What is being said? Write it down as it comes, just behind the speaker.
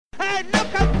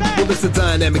Well, it's a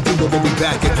dynamic duo when we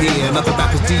back again. Other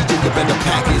rappers DJ, you better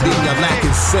pack it in. You're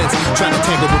lacking sense. Trying to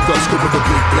tangle with us, scoop of the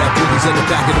big black bullies in the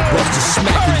back of the bus, just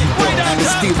smacking you up and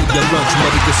stealing your lunch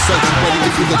money. The search you ready to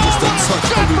feel it just a touch.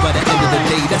 Only by the end of the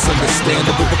day, that's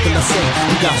understandable. What can I say?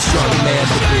 You got strong man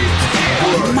to be.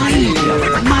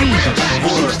 Amazing. That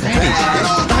is stated.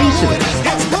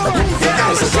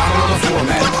 It's a dollar on the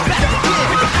format.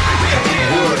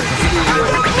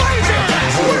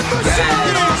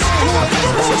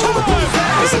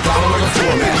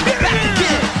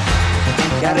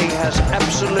 Gary has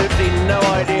absolutely no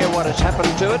idea what has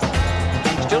happened to it.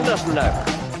 Still doesn't know.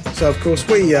 So, of course,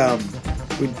 we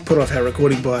put off our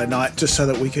recording by a night just so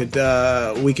that we could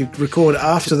record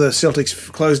after the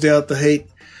Celtics closed out the Heat,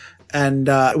 and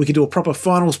we could do a proper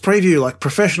finals preview like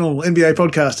professional NBA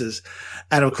podcasters.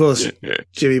 And, of course,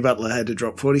 Jimmy Butler had to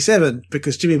drop 47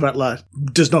 because Jimmy Butler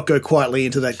does not go quietly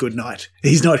into that good night.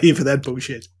 He's not here for that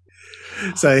bullshit.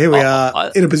 So here we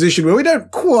are in a position where we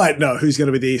don't quite know who's going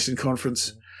to be the Eastern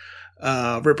Conference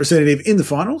representative in the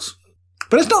finals.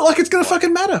 But it's not like it's going to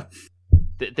fucking matter.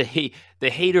 The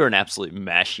Heat are an absolute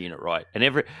mash unit, right?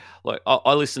 And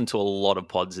I listened to a lot of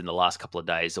pods in the last couple of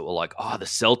days that were like, "Oh, the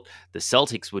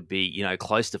Celtics would be,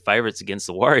 close to favorites against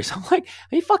the Warriors." I'm like,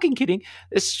 "Are you fucking kidding?"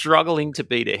 They're struggling to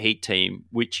beat a Heat team,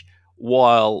 which,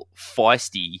 while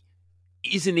feisty,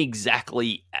 isn't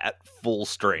exactly at full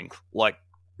strength.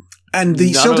 And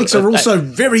the Celtics are also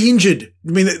very injured.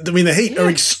 I mean, the Heat are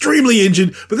extremely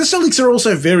injured, but the Celtics are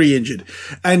also very injured.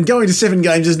 And going to 7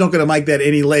 games is not going to make that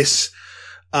any less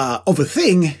of a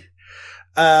thing.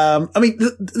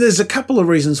 There's a couple of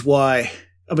reasons why.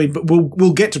 But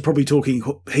we'll get to probably talking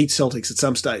Heat Celtics at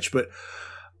some stage. But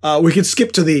we could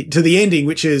skip to the ending,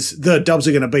 which is the Dubs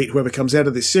are going to beat whoever comes out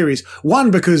of this series. One,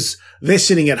 because they're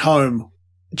sitting at home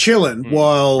chilling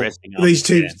while these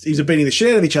two teams are beating the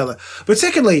shit out of each other. But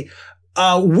secondly,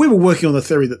 we were working on the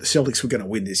theory that the Celtics were going to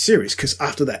win this series because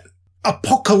after that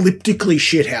apocalyptically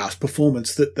shithouse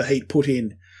performance that the Heat put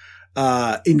in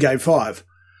Game 5,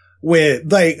 where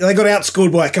they got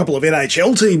outscored by a couple of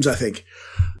NHL teams, I think.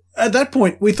 At that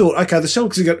point, we thought, okay, the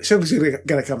Celtics are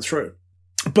going to come through.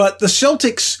 But the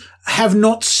Celtics have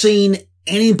not seen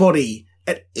anybody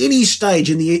at any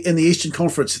stage in the Eastern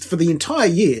Conference for the entire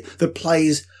year that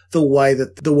plays the way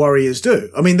that the Warriors do.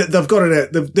 I mean, they're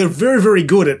very, very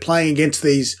good at playing against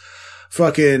these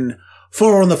fucking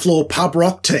 4 on the floor pub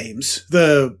rock teams,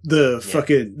 the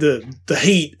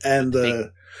Heat and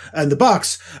the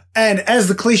Bucks. And as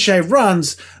the cliche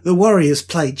runs, the Warriors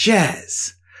play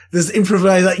jazz. There's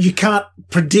improvisation that you can't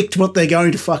predict what they're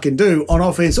going to fucking do on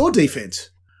offense or defense.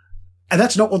 And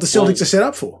that's not what the Celtics are set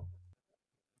up for.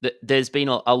 There's been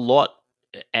a lot,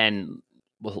 and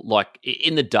like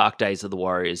in the dark days of the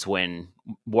Warriors, when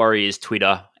Warriors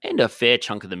Twitter and a fair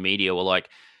chunk of the media were like,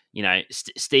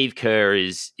 Steve Kerr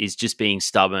is just being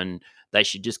stubborn. They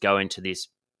should just go into this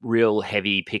real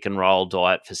heavy pick and roll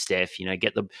diet for Steph.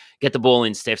 Get the ball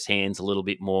in Steph's hands a little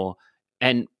bit more.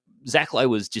 And Zach Lowe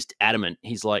was just adamant.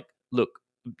 He's like, look,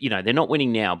 they're not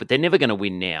winning now, but they're never going to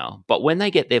win now. But when they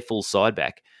get their full side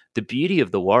back, the beauty of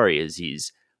the Warriors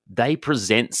is they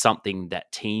present something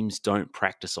that teams don't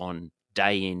practice on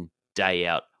day in, day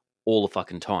out, all the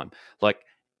fucking time. Like,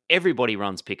 everybody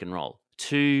runs pick and roll.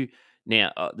 There's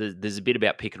a bit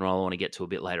about pick and roll I want to get to a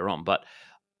bit later on, but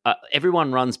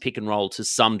everyone runs pick and roll to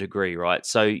some degree, right?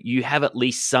 So you have at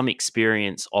least some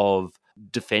experience of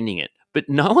defending it. But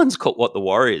no one's got what the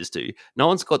Warriors do. No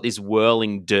one's got this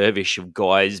whirling dervish of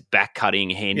guys back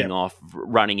cutting, handing off,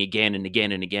 running again and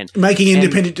again and again. Making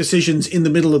independent decisions in the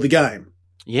middle of the game.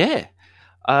 Yeah.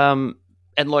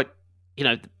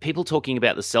 People talking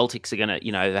about the Celtics are going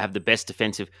to, have the best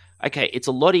defensive. Okay, it's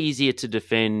a lot easier to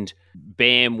defend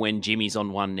Bam when Jimmy's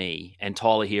on one knee and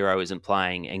Tyler Hero isn't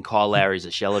playing and Kyle Lowry's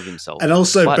a shell of himself. And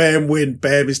also Bam when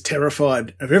Bam is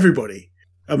terrified of everybody.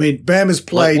 I mean, Bam has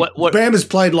played Bam has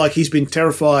played like he's been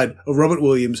terrified of Robert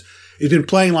Williams. He's been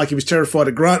playing like he was terrified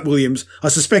of Grant Williams. I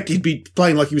suspect he'd be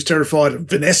playing like he was terrified of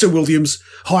Vanessa Williams,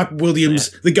 Hype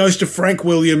Williams, the ghost of Frank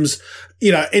Williams,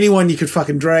 anyone you could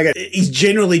fucking drag it. He's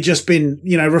generally just been,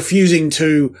 refusing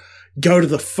to go to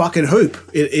the fucking hoop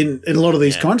in a lot of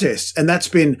these contests. And that's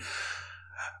been,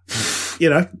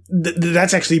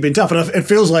 that's actually been tough. And it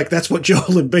feels like that's what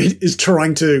Joel Embiid is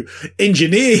trying to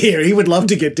engineer here. He would love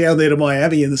to get down there to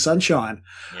Miami in the sunshine,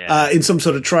 in some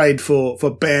sort of trade for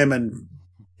Bam and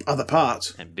other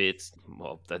parts. And bits.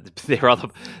 Well, their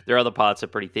other parts are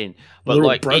pretty thin.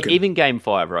 But even Game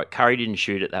 5, right? Curry didn't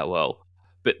shoot it that well.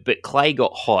 But Clay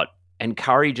got hot, and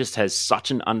Curry just has such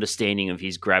an understanding of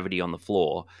his gravity on the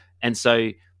floor. And so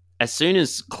as soon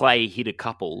as Clay hit a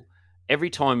couple,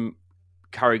 every time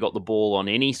Curry got the ball on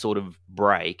any sort of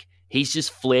break, he's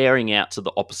just flaring out to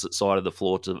the opposite side of the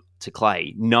floor to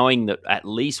Clay, knowing that at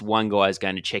least one guy is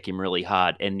going to check him really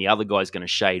hard and the other guy's going to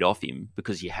shade off him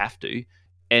because you have to.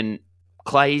 And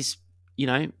Clay's,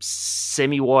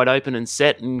 semi-wide open and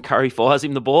set, and Curry fires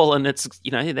him the ball, and it's,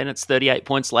 then it's 38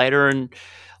 points later. And,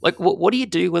 what do you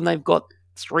do when they've got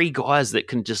three guys that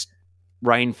can just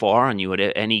rain fire on you at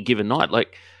any given night?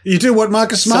 You do what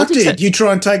Marcus Smart did. You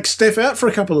try and take Steph out for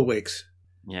a couple of weeks.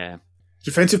 Yeah.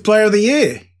 Defensive Player of the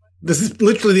Year. This is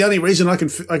literally the only reason I can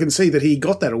see that he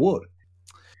got that award.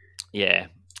 Yeah.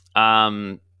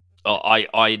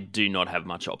 I do not have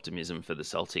much optimism for the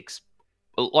Celtics.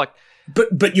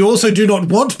 But you also do not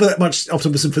want that much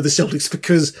optimism for the Celtics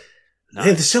because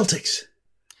they're the Celtics.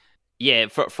 Yeah,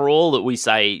 for all that we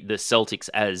say the Celtics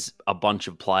as a bunch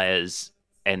of players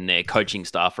and their coaching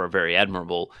staff are very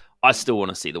admirable, I still want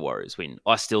to see the Warriors win.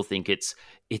 I still think it's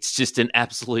just an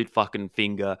absolute fucking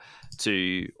finger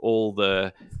to all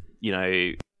the,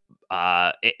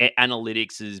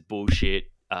 analytics is bullshit.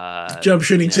 Jump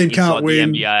shooting team can't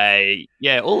win. The NBA,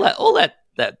 yeah, all that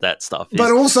stuff.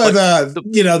 But also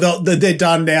they're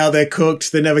done now. They're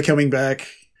cooked. They're never coming back.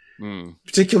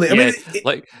 Particularly,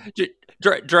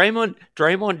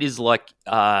 Draymond is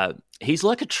he's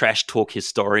like a trash talk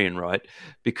historian, right?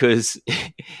 Because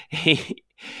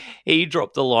he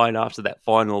dropped the line after that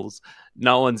finals.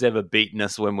 No one's ever beaten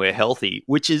us when we're healthy,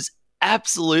 which is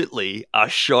absolutely a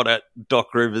shot at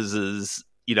Doc Rivers's,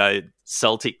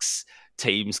 Celtics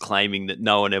teams claiming that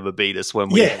no one ever beat us when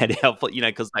we had our,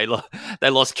 because they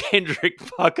lost Kendrick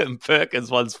fucking Perkins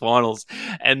once finals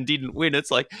and didn't win. It's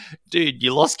like, dude,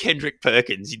 you lost Kendrick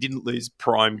Perkins. You didn't lose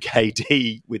prime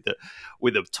KD with a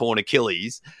torn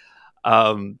Achilles.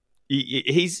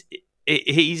 He's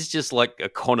just like a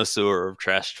connoisseur of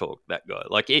trash talk, that guy.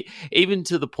 Even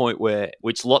to the point where,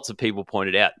 which lots of people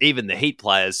pointed out, even the Heat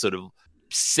players sort of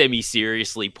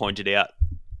semi-seriously pointed out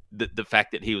the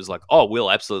fact that he was like, oh,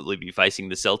 we'll absolutely be facing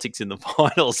the Celtics in the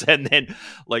finals. And then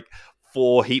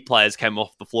 4 Heat players came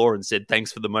off the floor and said,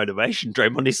 thanks for the motivation,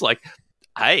 Draymond. He's like,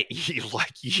 hey,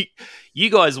 you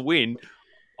guys win.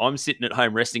 I'm sitting at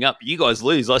home resting up. You guys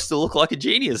lose. I still look like a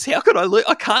genius. How could I lose?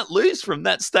 I can't lose from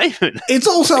that statement. It's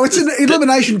an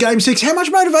elimination game 6. How much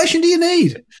motivation do you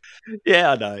need?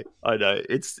 Yeah, I know.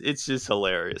 It's just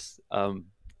hilarious.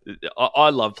 I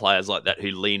love players like that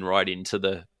who lean right into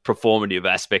the performative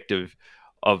aspect of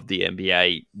the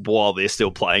NBA while they're still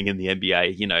playing in the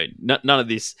NBA. None of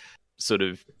this sort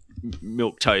of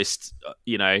milk toast,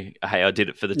 hey, I did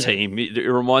it for the team. It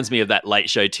reminds me of that Late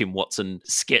Show Tim Watson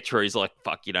sketch where he's like,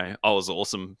 fuck, I was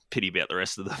awesome. Pity about the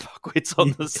rest of the fuckwits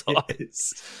on the side.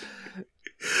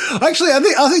 Actually, I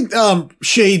think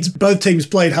Sheeds, both teams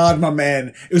played hard, my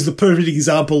man. It was the perfect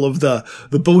example of the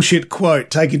bullshit quote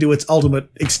taken to its ultimate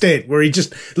extent, where he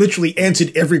just literally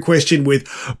answered every question with,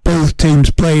 both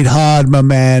teams played hard, my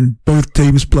man. Both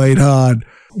teams played hard.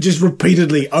 Just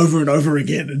repeatedly over and over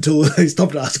again until they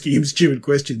stopped asking him stupid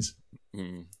questions.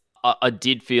 I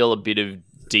did feel a bit of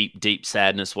deep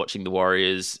sadness watching the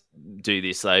Warriors do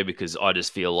this, though, because I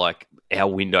just feel like our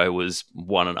window was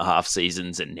 1.5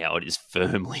 seasons and now it is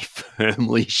firmly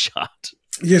shut.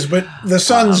 Yes, but the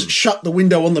Suns shut the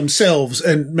window on themselves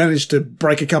and managed to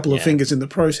break a couple of fingers in the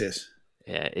process.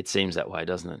 Yeah, it seems that way,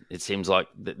 doesn't it? It seems like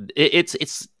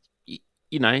it's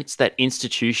that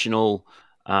institutional,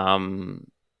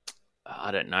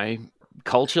 I don't know,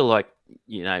 culture.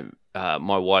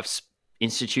 My wife's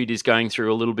institute is going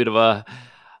through a little bit of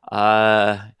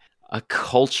a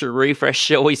culture refresh,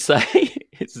 shall we say?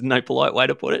 It's no polite way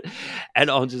to put it.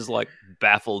 And I'm just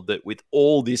baffled that with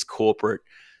all this corporate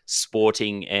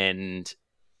sporting and,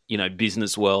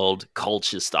 business world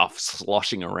culture stuff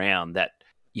sloshing around, that,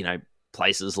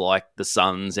 places like the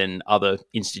Suns and other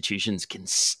institutions can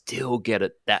still get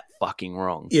it that fucking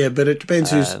wrong. Yeah, but it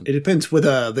depends it depends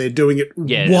whether they're doing it.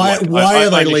 Why are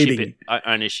they leading?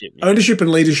 Ownership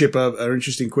and leadership are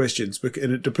interesting questions,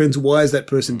 and it depends why is that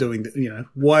person doing that.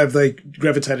 Why have they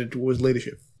gravitated towards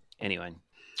leadership? Anyway,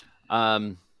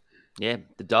 the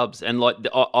Dubs, and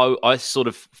I sort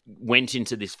of went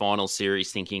into this final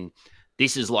series thinking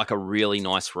this is like a really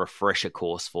nice refresher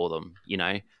course for them.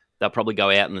 They'll probably go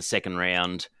out in the second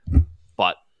round,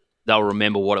 but they'll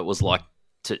remember what it was like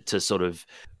to sort of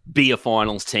be a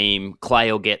finals team.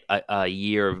 Clay will get a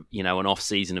year of, an off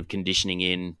season of conditioning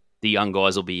in. The young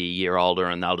guys will be a year older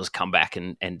and they'll just come back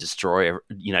and destroy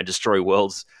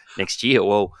worlds next year.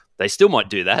 Well, they still might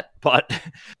do that, but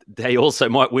they also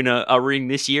might win a ring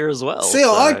this year as well. See,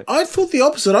 I thought the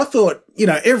opposite. I thought,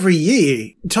 every year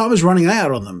time is running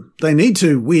out on them. They need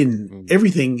to win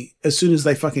everything as soon as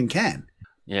they fucking can.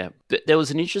 Yeah. There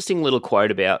was an interesting little quote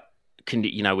about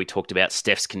we talked about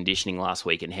Steph's conditioning last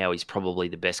week and how he's probably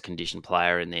the best conditioned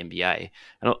player in the NBA.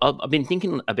 And I've been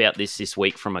thinking about this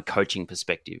week from a coaching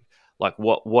perspective, like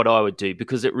what I would do,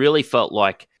 because it really felt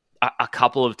like a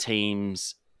couple of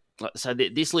teams. So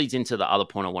this leads into the other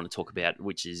point I want to talk about,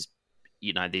 which is,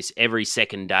 this every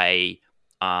second day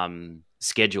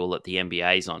schedule that the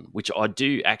NBA's on, which I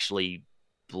do actually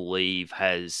believe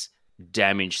has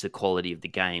damaged the quality of the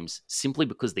games simply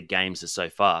because the games are so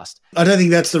fast. I don't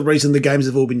think that's the reason the games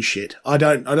have all been shit. I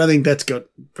don't think that's got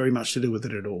very much to do with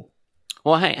it at all.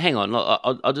 Well, hang on.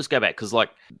 I'll just go back because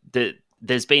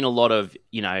there's been a lot of,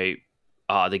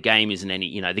 the game isn't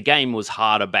any, the game was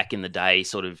harder back in the day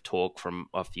sort of talk from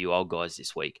a few old guys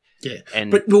this week. Yeah.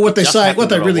 And but what they say, what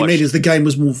they really mean is the game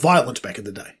was more violent back in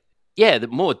the day. Yeah,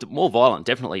 more violent,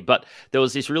 definitely. But there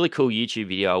was this really cool YouTube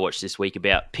video I watched this week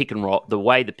about pick and roll, the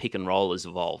way the pick and roll has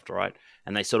evolved, right?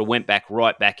 And they sort of went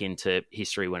right back into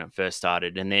history when it first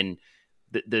started. And then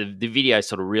the video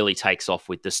sort of really takes off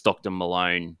with the Stockton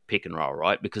Malone pick and roll,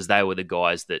 right? Because they were the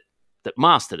guys that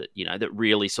mastered it, that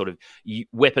really sort of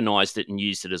weaponized it and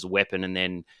used it as a weapon. And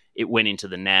then it went into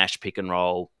the Nash pick and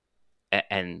roll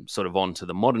and sort of onto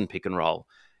the modern pick and roll.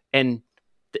 And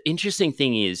the interesting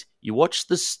thing is you watch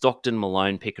the Stockton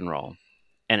Malone pick and roll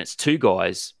and it's two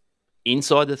guys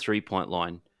inside the 3-point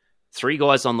line, three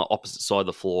guys on the opposite side of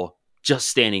the floor, just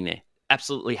standing there,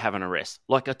 absolutely having a rest,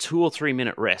 like a 2 or 3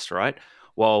 minute rest, right?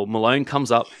 While Malone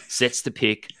comes up, sets the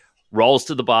pick, rolls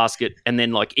to the basket, and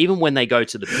then even when they go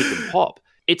to the pick and pop,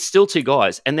 it's still two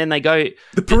guys. And then they go...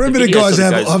 The perimeter guys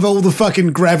have all the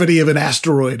fucking gravity of an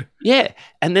asteroid. Yeah.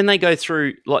 And then they go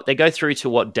through to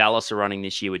what Dallas are running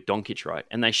this year with Doncic, right?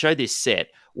 And they show this set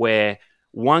where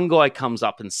one guy comes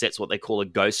up and sets what they call a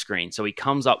ghost screen. So he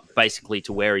comes up basically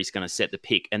to where he's going to set the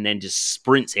pick and then just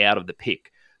sprints out of the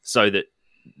pick so that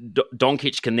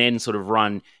Doncic can then sort of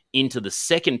run into the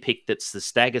second pick that's the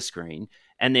stagger screen.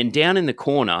 And then down in the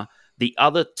corner, the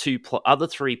other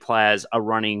three players are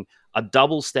running a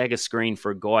double stagger screen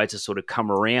for a guy to sort of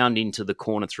come around into the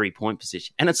corner 3-point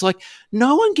position. And it's like,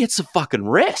 no one gets a fucking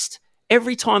rest.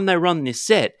 Every time they run this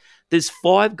set, there's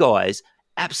 5 guys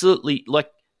absolutely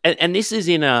and this is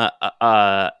in an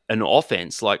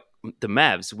offense like the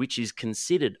Mavs, which is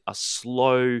considered a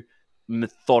slow,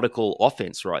 methodical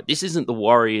offense, right? This isn't the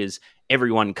Warriors,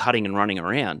 everyone cutting and running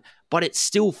around, but it's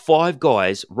still 5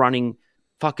 guys running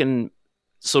fucking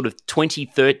sort of 20,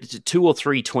 30, 2 or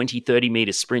 3 20, 30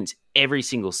 meter sprints every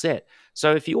single set.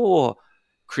 So if you're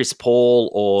Chris Paul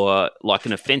or like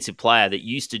an offensive player that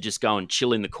used to just go and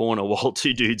chill in the corner while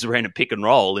 2 dudes ran a pick and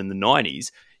roll in the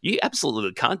 90s, you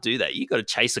absolutely can't do that. You got to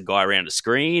chase a guy around a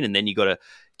screen and then you got to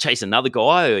chase another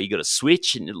guy or you got to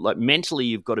switch. And mentally,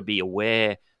 you've got to be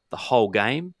aware the whole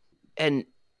game. And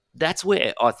that's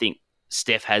where I think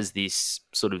Steph has this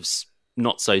sort of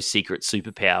not so secret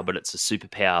superpower, but it's a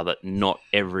superpower that not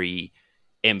every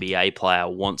NBA player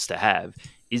wants to have,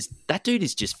 is that dude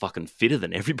is just fucking fitter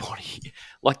than everybody.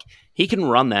 He can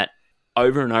run that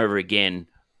over and over again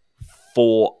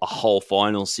for a whole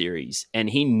final series. And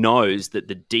he knows that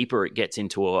the deeper it gets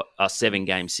into a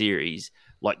 7-game series,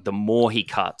 the more he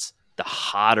cuts, the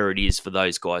harder it is for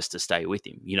those guys to stay with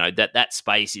him. That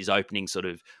space is opening sort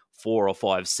of 4 or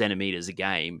 5 centimeters a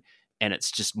game. And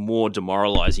it's just more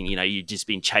demoralizing. You've just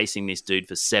been chasing this dude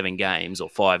for 7 games or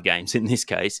 5 games in this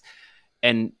case.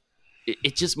 And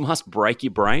it just must break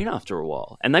your brain after a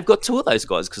while. And they've got 2 of those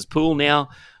guys because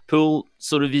Poole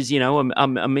sort of is,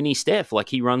 a mini Steph.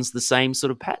 He runs the same sort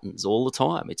of patterns all the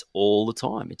time. It's all the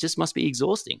time. It just must be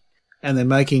exhausting. And they're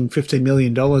making $15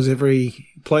 million every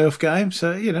playoff game.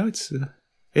 So, it's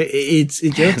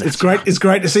great. Right. It's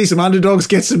great to see some underdogs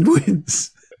get some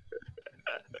wins.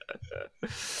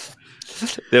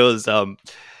 There was a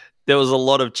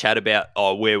lot of chat about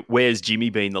where's Jimmy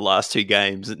been the last 2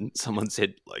 games, and someone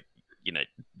said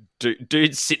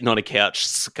dude sitting on a couch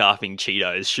scarfing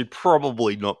Cheetos should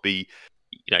probably not be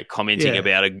commenting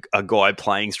about a guy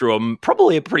playing through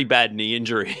probably a pretty bad knee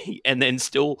injury and then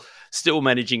still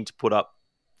managing to put up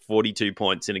 42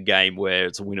 points in a game where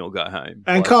it's a win or go home.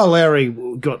 And Kyle Lowry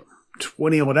got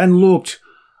 20 odd and looked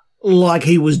like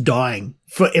he was dying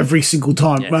for every single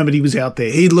moment he was out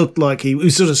there. He looked like he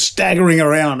was sort of staggering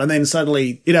around and then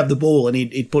suddenly he'd have the ball and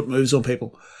he'd put moves on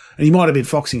people. And he might have been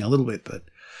foxing a little bit, but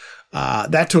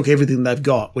that took everything they've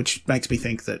got, which makes me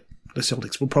think that the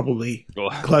Celtics will probably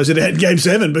close it out in Game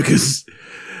 7 because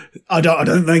I don't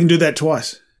think they can do that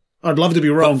twice. I'd love to be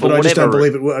wrong, but I just don't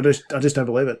believe it. I just don't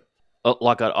believe it.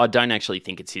 I don't actually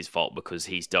think it's his fault because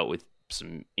he's dealt with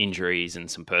some injuries and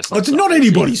some personal. It's not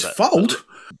anybody's fault.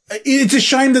 It's a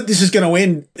shame that this is going to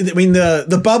end. I mean,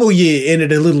 the bubble year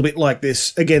ended a little bit like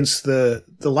this against the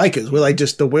Lakers, where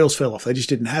the wheels fell off. They just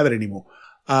didn't have it anymore.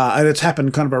 And it's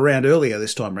happened kind of around earlier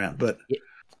this time around. But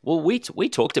well, we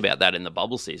talked about that in the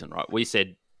bubble season, right? We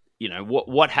said,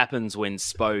 what happens when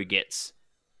Spo gets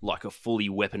like a fully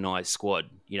weaponized squad,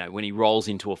 when he rolls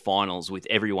into a finals with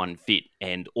everyone fit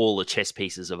and all the chess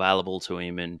pieces available to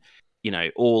him and,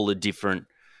 all the different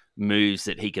moves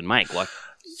that he can make. Like,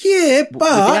 yeah, but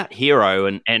without Hero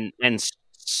and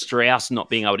Strauss not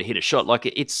being able to hit a shot, like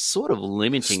it's sort of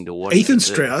limiting to what Ethan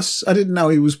Strauss. I didn't know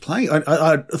he was playing.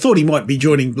 I thought he might be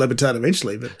joining Levitan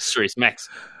eventually, but Max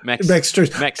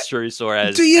Strauss, or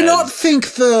as do you not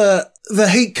think the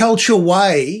Heat culture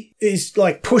way is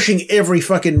like pushing every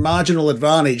fucking marginal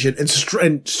advantage and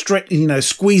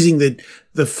squeezing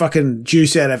the fucking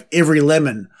juice out of every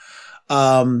lemon?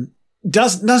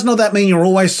 Does not that mean you're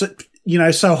always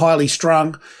so highly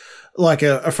strung? Like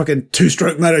a fucking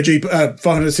 2-stroke MotoGP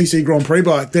 500cc Grand Prix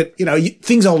bike that,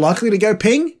 things are likely to go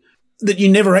ping that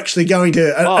you're never actually going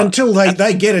to until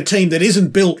they get a team that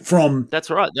isn't built from. That's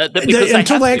right.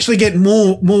 Until they actually get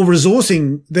more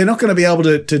resourcing, they're not going to be able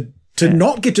to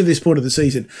not get to this point of the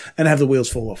season and have the wheels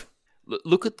fall off.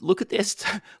 Look at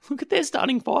their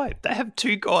starting five. They have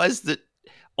two guys that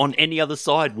on any other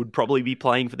side would probably be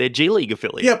playing for their G League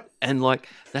affiliate. Yep. And like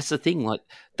that's the thing. Like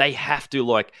they have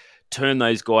to turn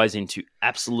those guys into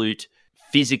absolute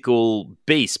physical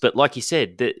beasts. But like you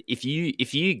said, that if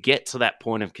you get to that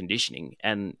point of conditioning,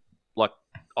 and like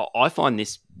I find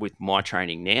this with my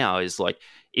training now is like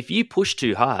if you push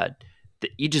too hard,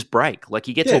 that you just break. Like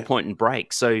you get to a point and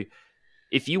break. So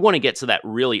if you want to get to that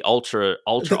really ultra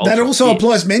that also fit,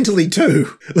 applies mentally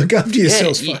too. Look after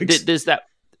yourselves, folks.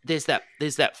 There's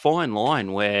that fine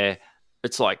line where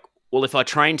it's like, well, if I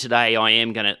train today, I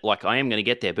am gonna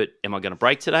get there, but am I gonna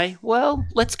break today? Well,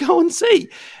 let's go and see.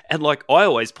 And like I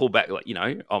always pull back,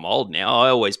 I'm old now. I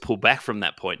always pull back from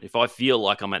that point. If I feel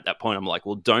like I'm at that point, I'm like,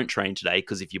 well, don't train today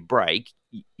because if you break,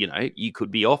 you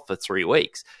could be off for 3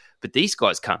 weeks. But these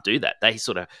guys can't do that. They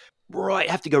sort of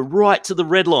have to go right to the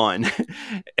red line,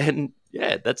 and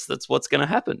yeah, that's what's going to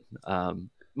happen.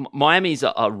 Miami's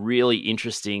a really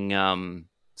interesting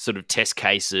sort of test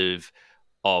case of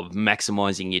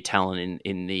maximizing your talent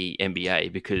in the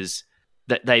NBA because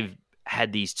they've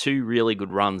had these 2 really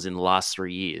good runs in the last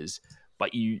 3 years,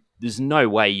 but there's no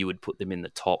way you would put them in the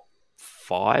top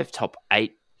 5, top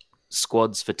 8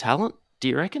 squads for talent. Do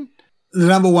you reckon? The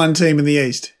number 1 team in the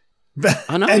East.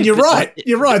 I know, and you're right.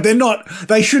 You're right. They're not.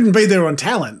 They shouldn't be there on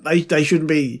talent. They shouldn't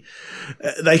be.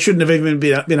 They shouldn't have even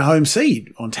been a home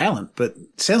seed on talent. But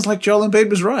it sounds like Joel Embiid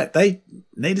was right. They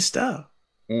need a star.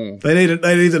 They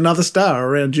need another star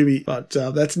around Jimmy. But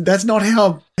that's not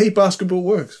how Heat basketball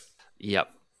works. Yep.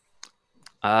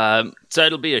 So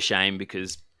it'll be a shame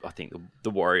because I think the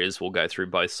Warriors will go through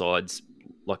both sides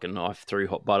like a knife through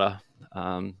hot butter.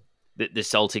 The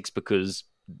Celtics because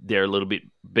they're a little bit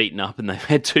beaten up and they've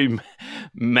had 2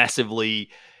 massively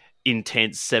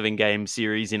intense 7-game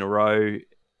series in a row,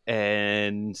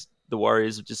 and the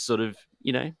Warriors have just sort of,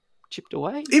 chipped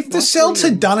away. If the Celts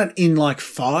had done it in like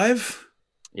 5,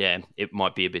 yeah, it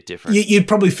might be a bit different. You'd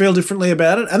probably feel differently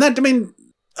about it. And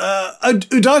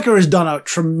Udoka has done a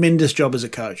tremendous job as a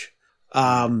coach.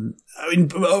 I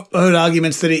heard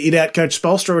arguments that he'd outcoached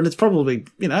Spoelstra, and it's probably,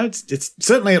 it's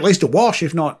certainly at least a wash,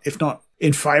 if not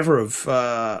in favour of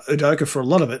Udoka for a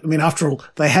lot of it. I mean, after all,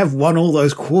 they have won all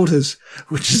those quarters,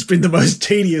 which has been the most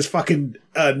tedious fucking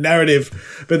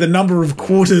narrative. But the number of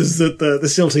quarters that the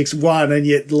Celtics won and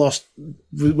yet lost,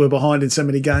 were behind in so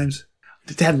many games.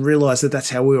 I hadn't realised that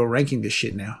that's how we were ranking this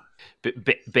shit now. But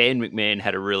Ben McMahon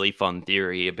had a really fun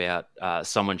theory about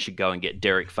someone should go and get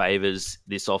Derek Favors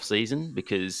this offseason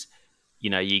because,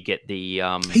 you get the...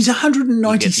 He's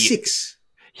 196.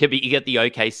 But you get the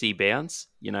OKC bounce,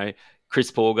 Chris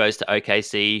Paul goes to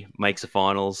OKC, makes the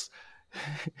finals.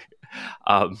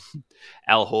 Al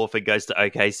Horford goes to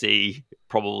OKC,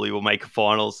 probably will make a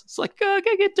finals. It's like, go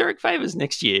get Derek Favors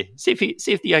next year. See if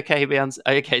the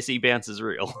OKC bounce is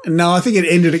real. No, I think it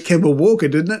ended at Kemba Walker,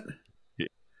 didn't it? Yeah.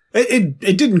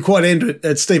 It didn't quite end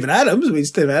at Steven Adams. I mean,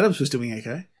 Steven Adams was doing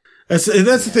okay. That's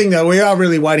the thing, though. We are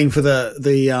really waiting for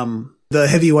the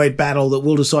heavyweight battle that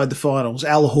will decide the finals.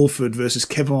 Al Horford versus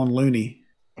Kevon Looney.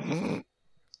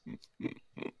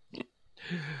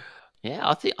 Yeah,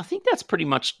 I think that's pretty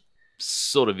much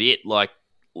sort of it. Like,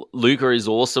 Luka is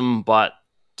awesome, but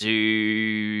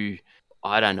do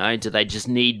they just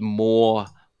need more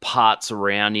parts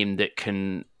around him that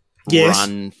can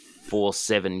run for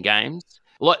 7 games?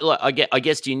 I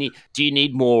guess do you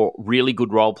need more really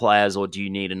good role players, or do you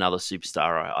need another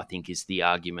superstar? I think is the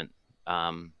argument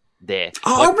there.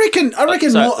 I reckon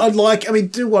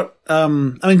do what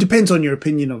depends on your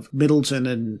opinion of Middleton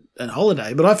and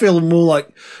Holiday, but I feel more like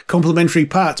complementary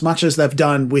parts, much as they've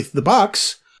done with the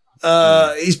Bucks,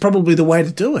 is probably the way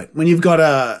to do it. When you've got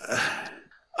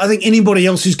I think anybody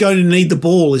else who's going to need the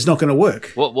ball is not going to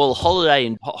work. Well, Holiday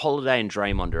and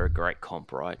Draymond are a great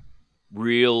comp, right?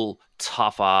 Real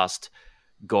tough-assed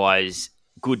guys,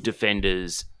 good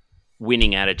defenders,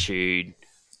 winning attitude,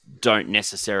 don't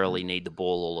necessarily need the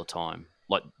ball all the time.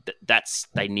 Like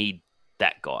they need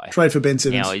that guy. Trade for Ben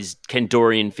Simmons. Now can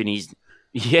Dorian Finney?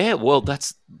 Yeah, well,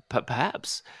 that's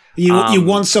perhaps. You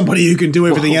want somebody who can do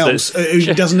everything else,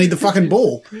 who doesn't need the fucking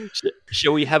ball.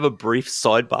 Shall we have a brief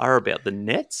sidebar about the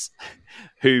Nets,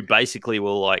 who basically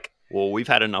were like, well, we've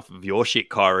had enough of your shit,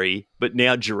 Kyrie, but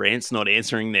now Durant's not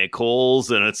answering their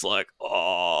calls, and it's like,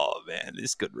 oh, man,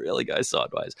 this could really go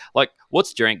sideways. Like,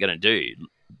 what's Durant going to do?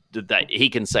 He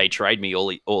can say, trade me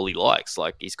all he likes.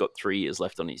 Like, he's got 3 years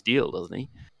left on his deal, doesn't he?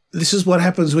 This is what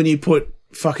happens when you put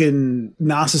fucking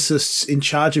narcissists in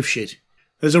charge of shit.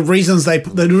 There is a reason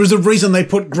they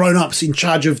put grown-ups in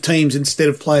charge of teams instead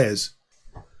of players.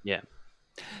 Yeah.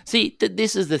 See,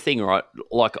 this is the thing, right?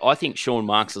 Like, I think Sean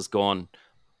Marks has gone,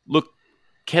 look,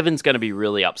 Kevin's going to be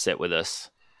really upset with us,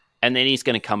 and then he's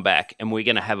going to come back, and we're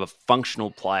going to have a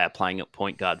functional player playing at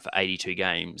point guard for 82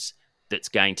 games that's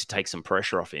going to take some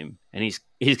pressure off him. And he's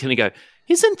going to go,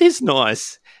 isn't this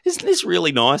nice? Isn't this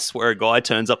really nice where a guy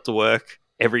turns up to work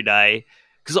every day?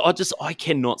 Because I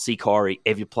cannot see Kyrie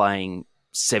ever playing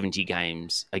 70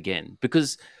 games again,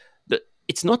 because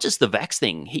it's not just the vax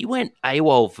thing. He went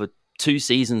AWOL for 2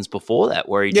 seasons before that,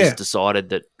 where he just decided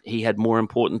that he had more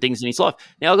important things in his life.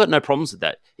 Now, I've got no problems with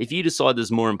that. If you decide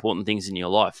there's more important things in your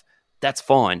life, that's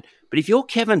fine. But if you're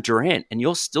Kevin Durant and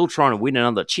you're still trying to win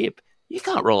another chip, you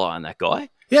can't rely on that guy.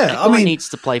 Yeah, that guy needs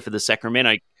to play for the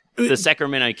Sacramento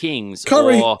Kings.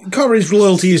 Kyrie's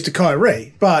loyalty is to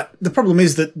Kyrie, but the problem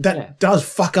is that does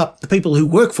fuck up the people who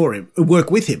work for him, who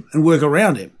work with him, and work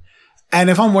around him. And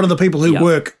if I'm one of the people who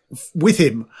work with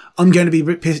him, I'm going to be a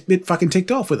bit fucking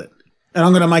ticked off with it. And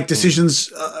I'm going to make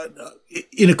decisions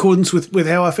in accordance with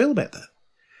how I feel about that.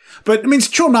 But, I mean,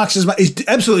 Sean Marks is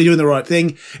absolutely doing the right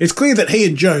thing. It's clear that he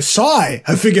and Joe Tsai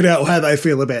have figured out how they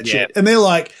feel about shit. And they're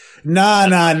like, nah.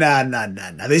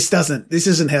 This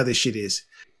isn't how this shit is.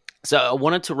 So I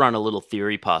wanted to run a little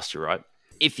theory past you, right?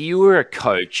 If you were a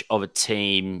coach of a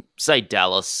team, say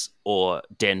Dallas or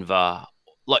Denver,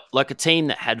 like a team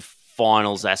that had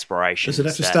finals aspirations. Does it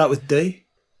have to start with D?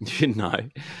 No,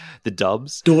 the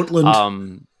Dubs.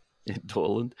 Dortmund.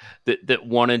 Dortmund. That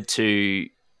wanted to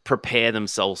prepare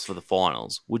themselves for the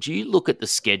finals. Would you look at the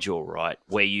schedule, right,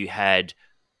 where you had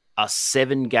a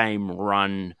 7-game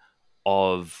run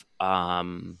of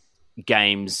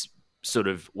games sort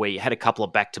of where you had a couple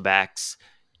of back-to-backs,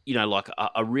 like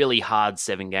a really hard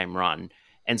 7-game run,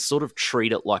 and sort of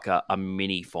treat it like a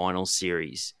mini final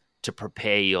series to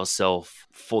prepare yourself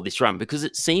for this run? Because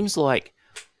it seems like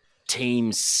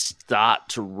teams start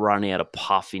to run out of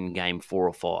puff in game 4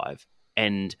 or 5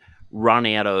 and run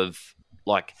out of,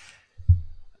 like,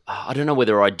 I don't know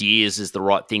whether ideas is the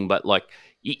right thing, but like,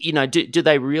 do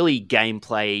they really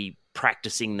gameplay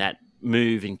practicing that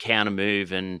move and counter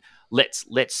move, and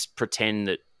let's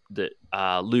pretend that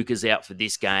Luka's out for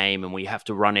this game and we have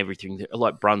to run everything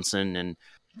like Brunson, and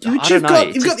you've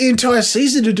got the entire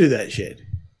season to do that shit.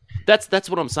 That's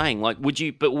what I'm saying. Like, would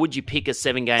you pick a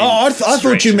 7-game? Oh, I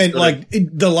thought you meant like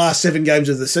the last 7 games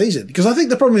of the season, because I think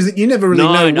the problem is that you never really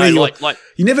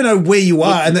you never know where you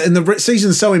are, and the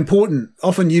season's so important.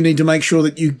 Often you need to make sure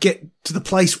that you get to the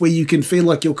place where you can feel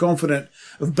like you're confident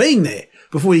of being there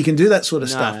before you can do that sort of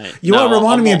stuff. You are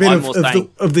reminding me a bit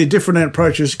of the different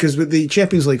approaches, because with the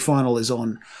Champions League final is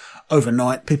on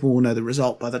overnight. People will know the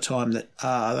result by the time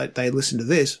that they listen to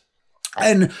this,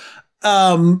 and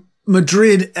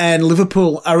Madrid and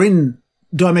Liverpool are in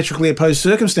diametrically opposed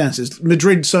circumstances.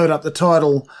 Madrid sewed up the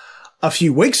title a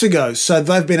few weeks ago, so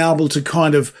they've been able to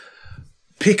kind of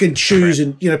pick and choose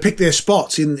and, pick their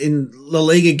spots in La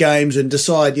Liga games and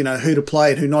decide, who to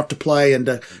play and who not to play,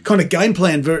 and kind of game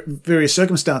plan various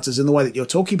circumstances in the way that you're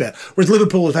talking about. Whereas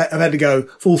Liverpool have had to go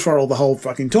full throttle the whole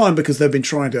fucking time because they've been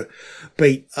trying to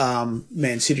beat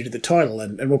Man City to the title,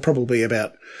 and we're probably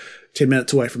about 10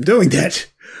 minutes away from doing that.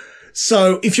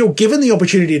 So if you're given the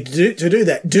opportunity to do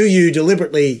that, do you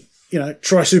deliberately,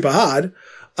 try super hard,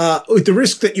 with the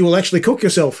risk that you will actually cook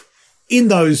yourself in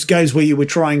those games where you were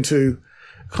trying to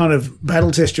kind of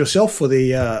battle test yourself for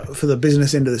the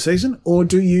business end of the season? Or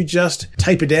do you just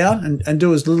taper down and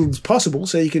do as little as possible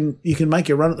so you can make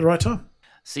your run at the right time?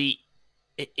 See,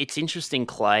 it's interesting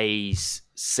Clay's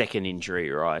second injury,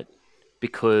 right?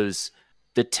 Because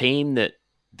the team that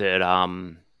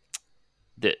the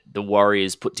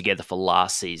Warriors put together for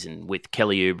last season with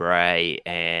Kelly Oubre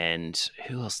and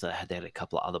who else they had a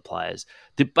couple of other players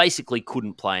that basically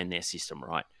couldn't play in their system,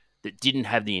 right? That didn't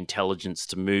have the intelligence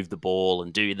to move the ball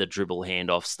and do the dribble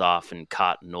handoff stuff and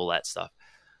cut and all that stuff.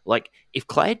 Like, if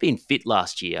Clay had been fit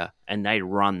last year and they'd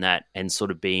run that and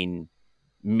sort of been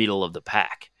middle of the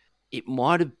pack, it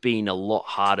might have been a lot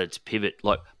harder to pivot.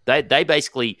 Like, they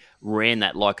basically ran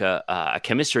that like a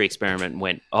chemistry experiment and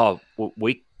went, oh,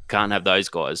 we can't have those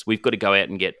guys. We've got to go out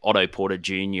and get Otto Porter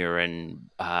Jr. and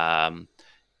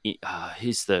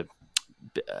who's the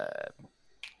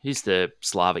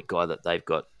Slavic guy that they've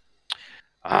got.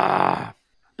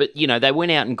 But, you know, they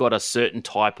went out and got a certain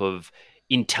type of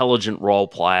intelligent role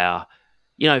player.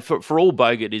 You know, for all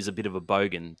Bogut is a bit of a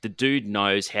bogan, the dude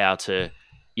knows how to,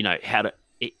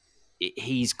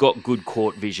 he's got good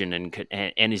court vision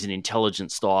and is an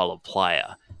intelligent style of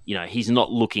player. You know, he's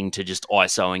not looking to just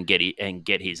ISO and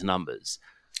get his numbers.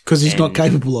 Because he's not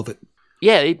capable of it.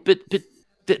 Yeah, but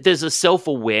there's a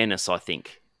self-awareness, I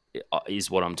think,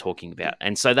 is what I'm talking about.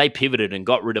 And so they pivoted and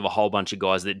got rid of a whole bunch of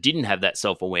guys that didn't have that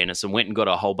self-awareness and went and got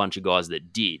a whole bunch of guys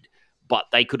that did. But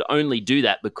they could only do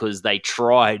that because they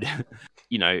tried,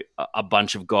 you know, a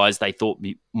bunch of guys they thought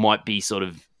might be sort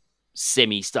of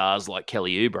semi-stars like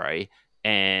Kelly Oubre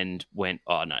and went,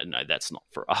 oh, no, that's not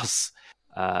for us.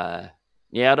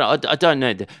 Yeah, I don't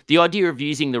know. The idea of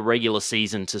using the regular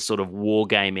season to sort of war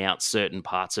game out certain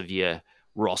parts of your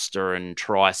roster and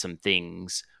try some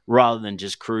things rather than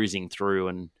just cruising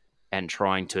through and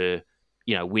trying to,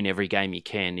 you know, win every game you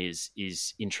can is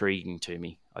intriguing to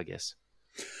me, I guess.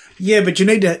 Yeah, but you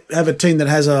need to have a team that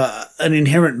has an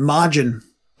inherent margin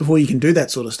before you can do that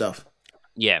sort of stuff.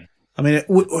 Yeah. I mean,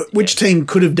 which team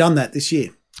could have done that this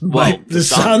year? Well, the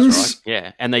Suns, right?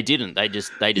 Yeah, and they didn't. They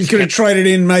just you could have traded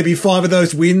in maybe 5 of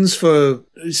those wins for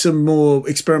some more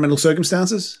experimental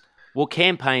circumstances. Well,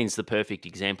 Campaign's the perfect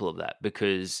example of that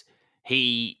because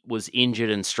he was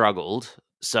injured and struggled.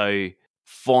 So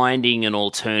finding an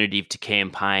alternative to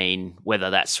Campaign, whether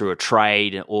that's through a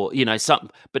trade or, you know,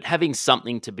 but having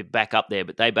something to be back up there.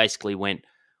 But they basically went,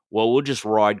 well, we'll just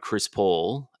ride Chris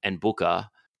Paul and Booker,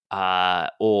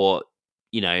 or,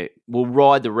 you know, we'll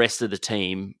ride the rest of the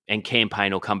team and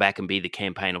Campaign will come back and be the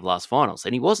Campaign of last finals.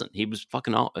 And he wasn't. He was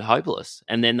fucking hopeless.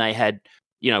 And then they had,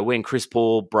 you know, when Chris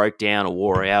Paul broke down or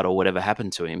wore out or whatever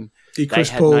happened to him, they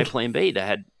had no plan B.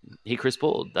 Chris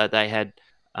Paul. They had,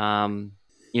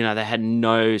 you know, they had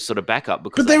no sort of backup.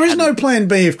 Because but there is no plan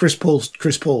B if Chris Paul's,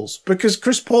 because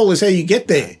Chris Paul is how you get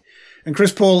there. And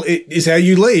Chris Paul is how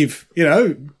you leave, you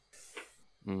know.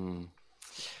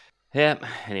 Yeah,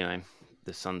 anyway.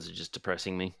 The Suns are just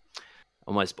depressing me.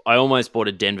 I almost bought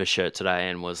a Denver shirt today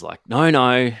and was like,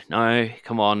 no,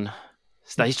 come on,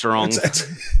 stay strong.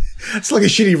 It's like a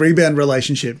shitty rebound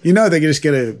relationship. You know, they're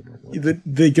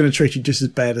gonna treat you just as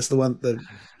bad as the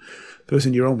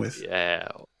person you're on with. Yeah.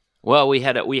 Well, we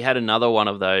had another one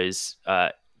of those,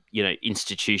 you know,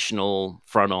 institutional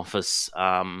front office,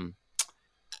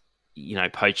 you know,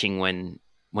 poaching when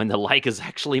the Lakers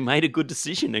actually made a good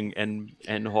decision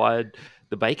and hired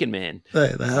the Bacon Man.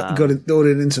 They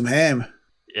ordered in some ham.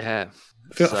 Yeah.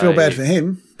 Feel bad for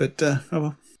him, but oh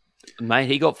well. Mate,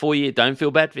 he got 4 years. Don't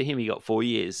feel bad for him. He got 4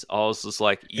 years. I was just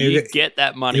like, get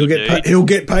that money, he'll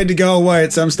get paid to go away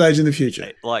at some stage in the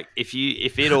future. Like, if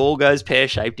it all goes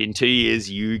pear-shaped in 2 years,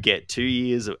 you get 2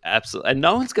 years of absolute... And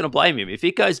no one's going to blame him. If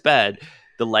it goes bad,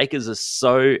 the Lakers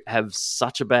have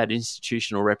such a bad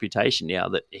institutional reputation now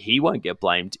that he won't get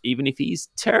blamed, even if he's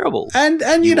terrible. And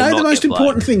you know, the most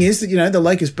important thing is that, you know, the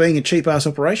Lakers being a cheap-ass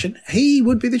operation, he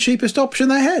would be the cheapest option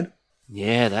they had.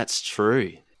 Yeah, that's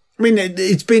true. I mean,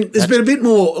 there's been a bit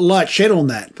more light shed on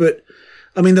that, but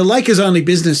I mean, the Lakers' only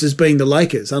business is being the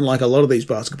Lakers, unlike a lot of these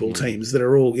basketball teams that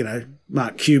are all, you know,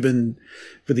 Mark Cuban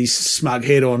with his smug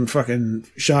head on fucking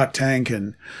Shark Tank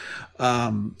and,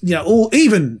 you know,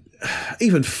 even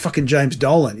fucking James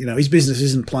Dolan, you know, his business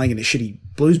isn't playing in a shitty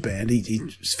blues band.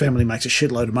 His family makes a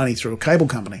shitload of money through a cable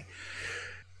company.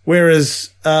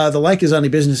 Whereas the Lakers' only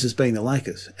business is being the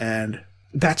Lakers, and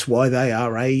that's why they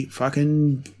are a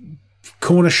fucking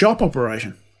corner shop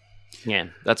operation. Yeah,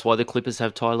 that's why the Clippers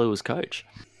have Ty Lue as coach.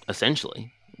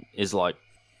 Essentially, is like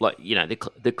you know,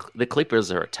 the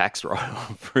Clippers are a tax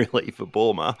write-off really for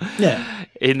Ballmer. Yeah,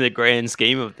 in the grand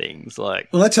scheme of things, like,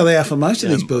 well, that's how they are for most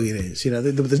of these billionaires. You know,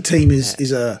 the team is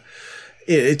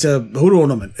it's a hood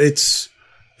ornament. It's,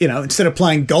 you know, instead of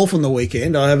playing golf on the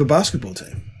weekend, I have a basketball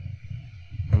team.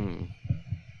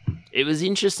 It was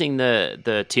interesting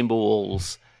the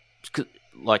Timberwolves,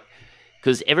 like,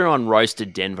 because everyone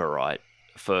roasted Denver, right?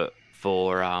 For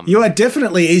you are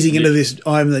definitely easing into this.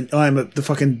 I'm the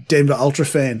fucking Denver Ultra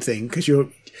fan thing because you're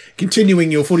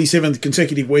continuing your 47th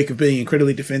consecutive week of being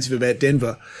incredibly defensive about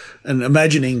Denver and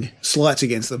imagining slights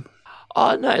against them.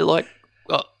 Oh no, like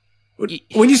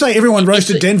when you say everyone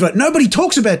roasted Denver, nobody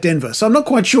talks about Denver, so I'm not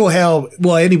quite sure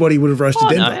why anybody would have roasted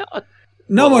Denver.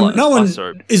 No one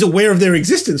is aware of their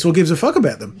existence or gives a fuck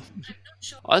about them.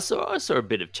 I saw a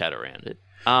bit of chat around it.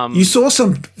 You saw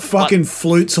some fucking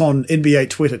flutes on NBA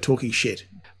Twitter talking shit.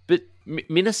 But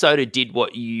Minnesota did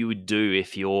what you would do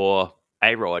if you're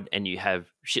A-Rod and you have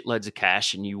shitloads of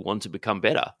cash and you want to become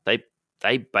better.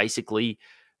 They basically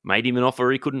made him an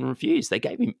offer he couldn't refuse. They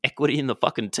gave him equity in the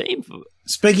fucking team.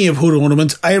 Speaking of hood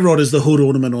ornaments, A-Rod is the hood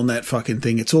ornament on that fucking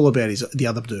thing. It's all about the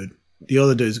other dude. The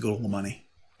other dude's got all the money.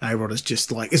 A-Rod is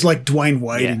just it's like Dwayne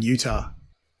Wade in Utah.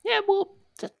 Yeah, well,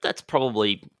 that's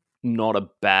probably not a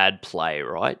bad play,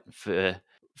 right? For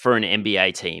an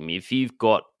NBA team. If you've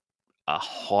got a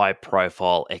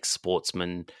high-profile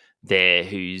ex-sportsman there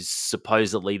who's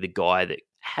supposedly the guy that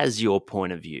has your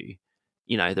point of view,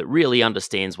 that really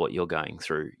understands what you're going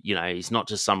through. He's not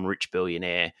just some rich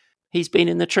billionaire. He's been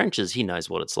in the trenches. He knows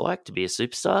what it's like to be a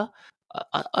superstar.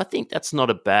 I think that's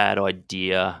not a bad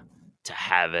idea to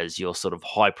have as your sort of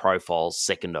high-profile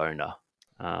second owner.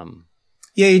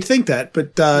 Yeah, you'd think that,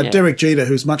 but Derek Jeter,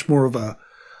 who's much more of a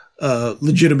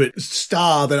legitimate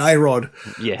star than A-Rod,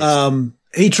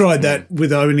 he tried that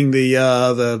with owning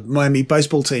the Miami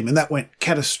baseball team, and that went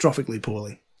catastrophically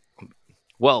poorly.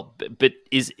 Well, but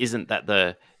isn't that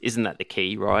the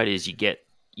key, right? Is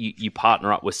you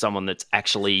partner up with someone that's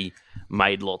actually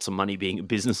made lots of money being a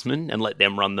businessman and let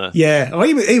them run the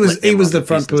he was the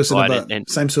front person of the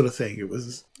same sort of thing. It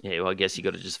was well, I guess you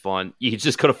got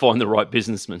to find the right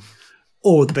businessman.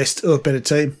 Or the best or better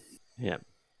team. Yeah.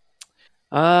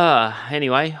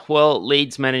 Anyway, well,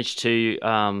 Leeds managed to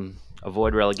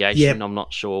avoid relegation. Yep. I'm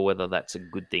not sure whether that's a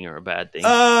good thing or a bad thing.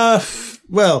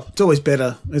 Well, it's always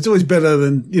better. It's always better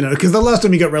than, because the last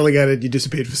time you got relegated, you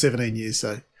disappeared for 17 years.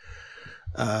 So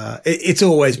it's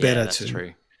always better that's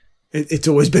true. It's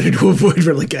always better to avoid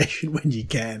relegation when you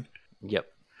can. Yep.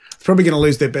 It's probably going to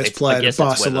lose their best player to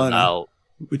Barcelona,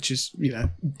 which is,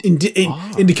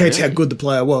 indicates how good the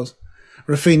player was.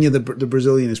 Rafinha, the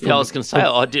Brazilian, is probably... Yeah, I was going to say,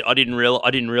 I didn't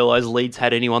realize Leeds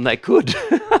had anyone that good.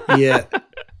 Yeah.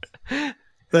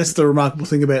 That's the remarkable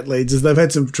thing about Leeds, is they've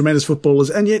had some tremendous footballers,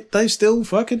 and yet they still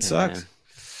fucking suck.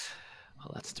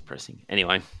 Well, that's depressing.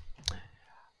 Anyway.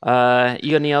 You got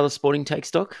any other sporting take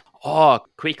stock? Oh,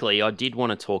 quickly, I did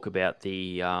want to talk about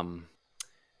the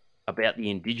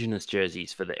Indigenous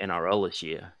jerseys for the NRL this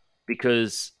year,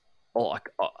 because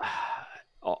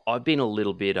I've been a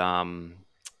little bit...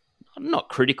 not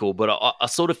critical, but I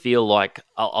sort of feel like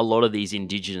a lot of these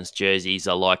Indigenous jerseys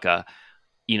are like a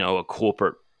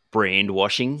corporate brand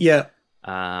washing. Yeah.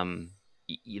 That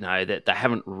they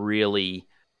haven't really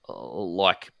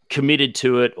committed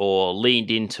to it or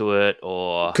leaned into it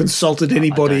or consulted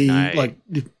anybody,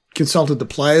 consulted the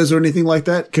players or anything like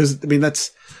that. Because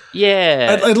that's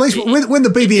at least when the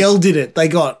BBL did it, they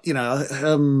got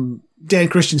Dan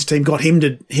Christian's team got him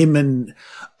and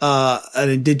an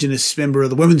Indigenous member of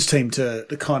the women's team to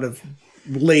kind of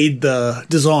lead the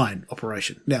design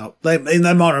operation. Now, they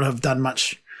might not have done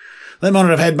much. They might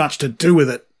not have had much to do with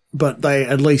it, but they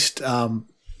at least, they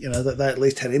at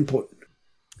least had input.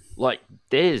 Like,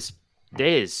 there's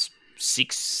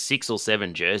 6 or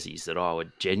 7 jerseys that I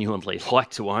would genuinely like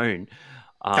to own.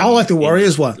 I like the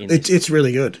Warriors one. It's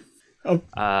really good.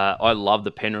 I love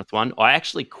the Penrith one. I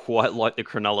actually quite like the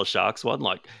Cronulla Sharks one.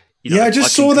 I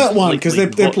just saw that one because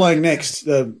they're playing next.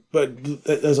 But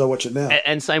as I watch it now,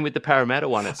 and same with the Parramatta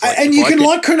one. It's and you can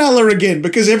like Cronulla again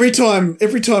because every time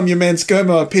your man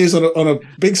ScoMo appears on a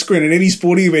big screen at any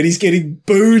sporting event, he's getting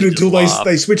booed until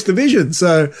they switch the vision.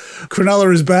 So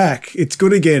Cronulla is back. It's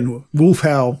good again. Wolf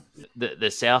howl. The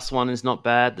South one is not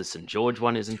bad. The St George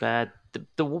one isn't bad.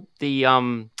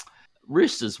 The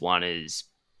Roosters one is.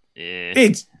 Yeah,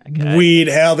 it's weird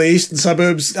how the eastern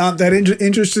suburbs aren't that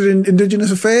interested in Indigenous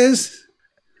affairs.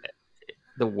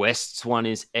 The West's one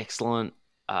is excellent,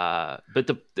 but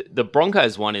the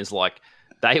Broncos one is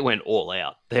they went all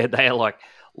out. They're like,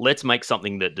 let's make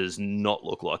something that does not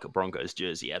look like a Broncos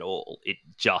jersey at all. It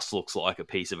just looks like a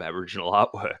piece of Aboriginal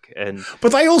artwork.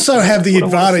 But they also have the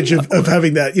advantage of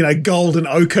having that gold and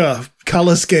ochre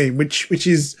colour scheme, which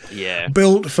is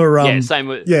built for same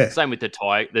with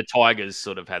the Tigers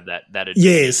sort of have that advantage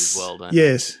as well, don't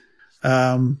yes.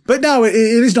 But no, it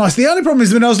is nice. The only problem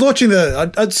is when I was watching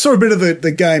I saw a bit of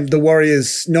the game, the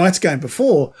Warriors Knights game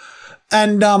before,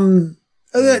 and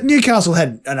Newcastle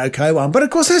had an okay one, but of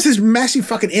course there's this massive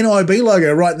fucking NIB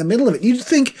logo right in the middle of it. You'd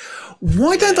think,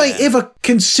 why don't they ever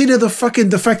consider the fact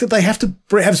that they have to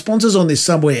have sponsors on this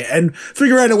somewhere and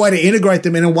figure out a way to integrate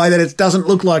them in a way that it doesn't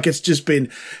look like it's just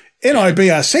been NIB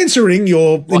are censoring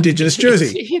your Indigenous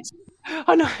jersey.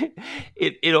 I know.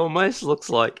 It almost looks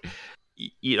like,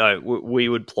 we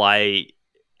would play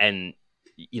and,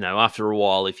 after a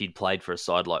while, if you'd played for a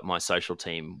side like my social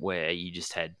team where you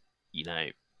just had,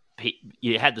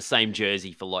 you had the same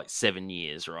jersey for like 7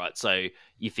 years, right? So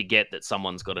you forget that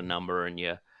someone's got a number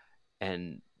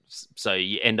and so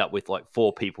you end up with like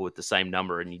 4 people with the same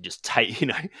number and you just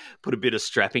put a bit of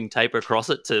strapping tape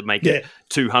across it to make it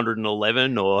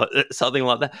 211 or something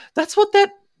like that. That's what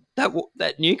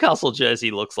that Newcastle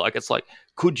jersey looks like. It's like,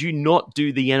 could you not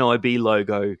do the NIB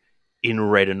logo in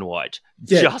red and white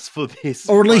just for this?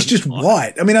 Or at least just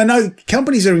white. I mean, I know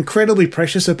companies are incredibly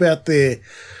precious about their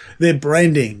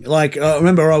branding. Like, I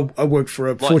remember I worked for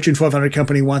a Fortune 500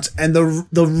 company once, and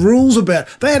the rules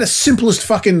they had a simplest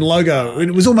fucking logo.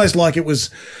 It was almost like it was,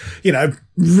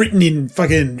 written in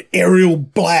fucking Arial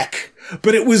black.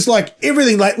 But it was like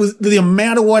everything, like was the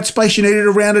amount of white space you needed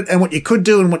around it and what you could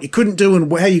do and what you couldn't do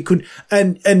and how you could.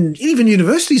 And even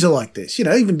universities are like this,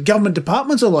 even government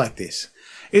departments are like this.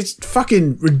 It's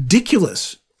fucking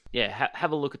ridiculous. Yeah.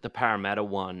 Have a look at the Parramatta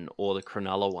one or the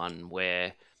Cronulla one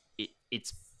where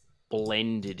it's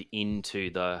blended into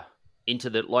the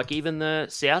like even the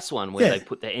South one where they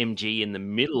put the MG in the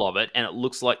middle of it and it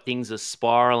looks like things are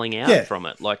spiraling out from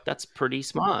it. Like that's pretty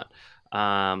smart.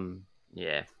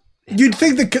 You'd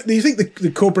think do you think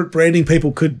the corporate branding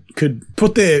people could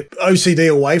put their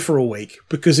OCD away for a week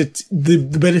because it's the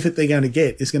benefit they're going to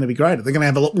get is going to be greater. They're going to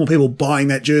have a lot more people buying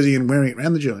that jersey and wearing it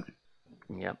around the joint.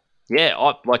 Yep.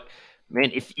 Yeah.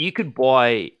 If you could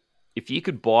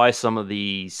buy some of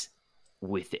these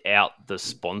without the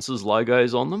sponsors'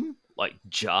 logos on them, like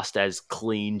just as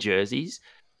clean jerseys,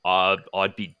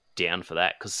 I'd be down for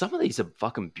that because some of these are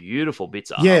fucking beautiful bits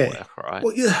of artwork, right?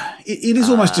 Well, yeah, it is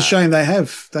almost a shame they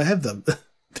have them.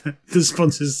 The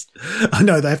sponsors, I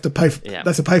know they have to pay. They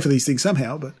have to pay for these things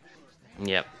somehow, but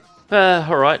yep.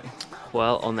 All right.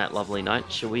 Well, on that lovely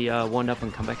note, shall we wind up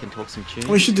and come back and talk some tunes?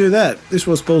 We should do that. This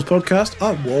was Balls Podcast.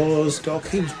 I was Doc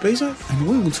Hibbs Bezo, and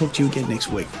we will talk to you again next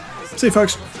week. See you,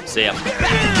 folks. See ya.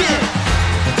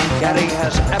 Gary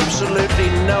has absolutely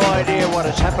no idea what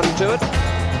has happened to it.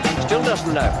 Still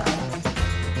doesn't know.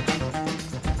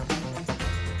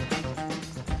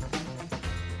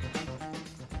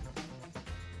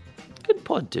 Good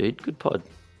pod, dude. Good pod.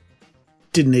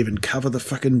 Didn't even cover the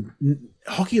fucking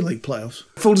hockey league playoffs.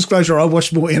 Full disclosure, I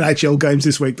watched more NHL games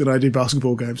this week than I did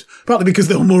basketball games. Partly because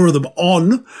there were more of them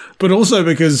on, but also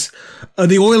because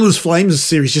the Oilers-Flames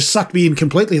series just sucked me in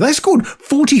completely. They scored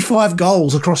 45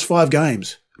 goals across 5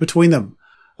 games between them.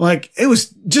 Like, it was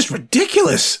just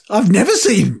ridiculous. I've never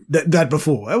seen that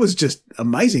before. That was just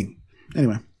amazing.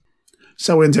 Anyway,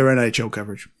 so ends our NHL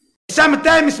coverage.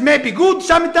 Sometimes it may be good,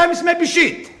 sometimes it may be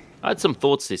shit. I had some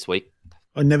thoughts this week.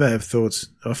 I never have thoughts.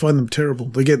 I find them terrible.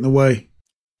 They get in the way.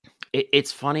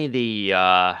 It's funny,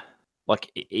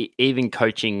 even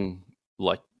coaching,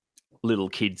 like, little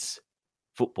kids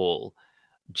football,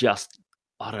 just,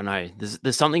 I don't know.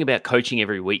 There's something about coaching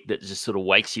every week that just sort of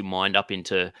wakes your mind up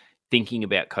into thinking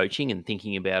about coaching and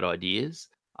thinking about ideas.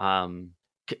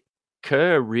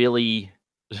 Kerr really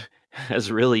has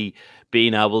really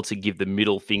been able to give the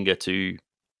middle finger to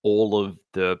all of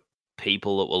the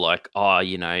people that were like,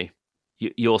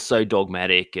 you're so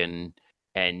dogmatic and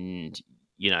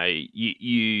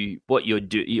what you're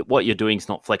doing is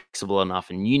not flexible enough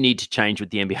and you need to change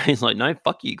with the NBA. It's like, no,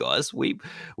 fuck you guys. We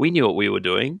knew what we were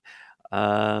doing.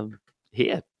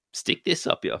 Here, stick this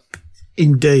up here.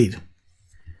 Indeed.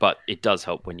 But it does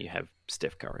help when you have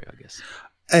Steph Curry, I guess.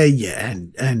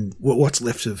 And what's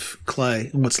left of Clay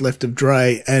and what's left of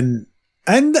Dre and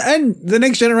the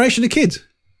next generation of kids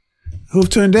who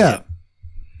have turned out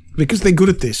because they're good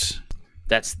at this.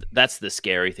 That's the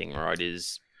scary thing, right?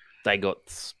 Is they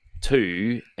got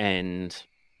 2 and,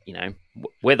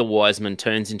 whether Wiseman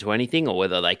turns into anything or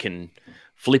whether they can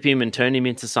flip him and turn him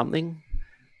into something.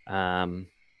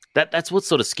 That's what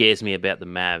sort of scares me about the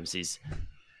Mavs is,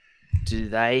 do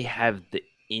they have the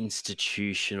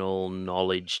institutional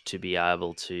knowledge to be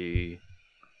able to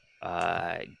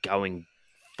go and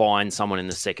find someone in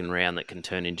the second round that can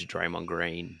turn into Draymond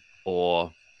Green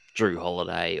or Drew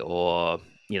Holiday or,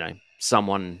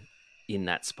 someone in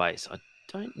that space? I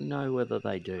don't know whether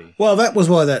they do. Well, that was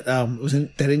why that was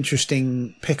that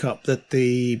interesting pickup that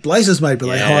the Blazers made, but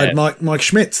they hired Mike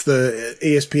Schmitz, the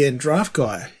ESPN draft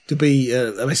guy, to be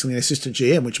basically an assistant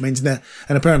GM, which means now,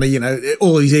 and apparently,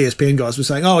 all these ESPN guys were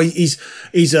saying, oh, he's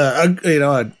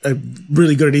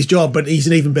really good at his job, but he's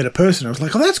an even better person. I was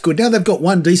like, oh, that's good. Now they've got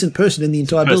one decent person in the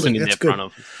entire building. That's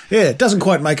good. Yeah, it doesn't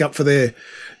quite make up for their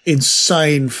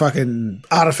insane fucking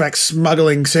artifact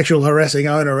smuggling, sexual harassing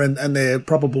owner and their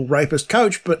probable rapist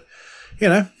coach, but,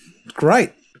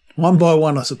 great. One by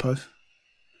one, I suppose.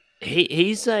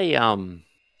 He's a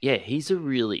he's a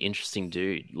really interesting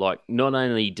dude. Like, not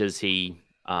only does he,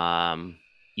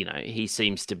 he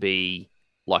seems to be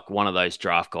like one of those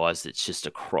draft guys that's just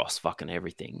across fucking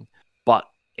everything, but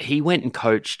he went and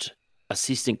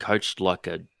assistant coached like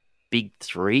a Big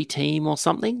 3 team or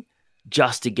something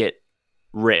just to get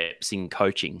reps in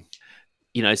coaching,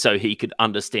 so he could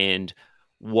understand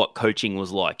what coaching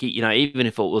was like, even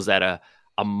if it was at a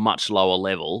much lower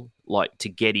level, like to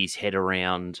get his head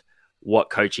around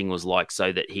what coaching was like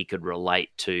so that he could relate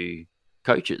to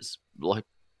coaches. Like,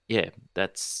 yeah,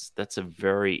 that's a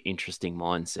very interesting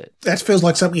mindset. That feels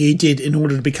like something he did in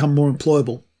order to become more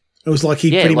employable. It was like he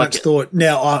pretty much thought,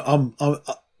 now I'm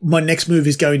my next move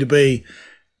is going to be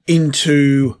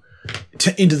into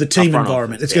the team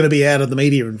environment. It's going to be out of the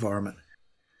media environment.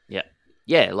 Yeah.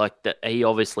 Yeah, like that. He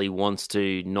obviously wants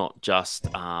to not just,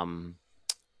 he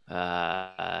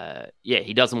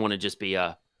doesn't want to just be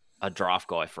a draft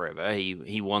guy forever.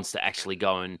 He wants to actually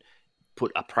go and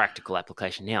put a practical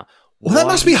application. Now, well, that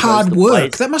must be hard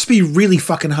work. That must be really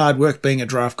fucking hard work being a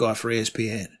draft guy for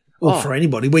ESPN or for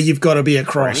anybody, where you've got to be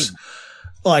across.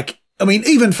 Like, I mean,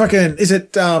 even fucking, is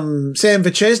it Sam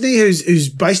Verchesny who's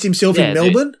based himself in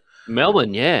Melbourne?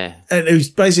 Melbourne, yeah. And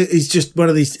he's just one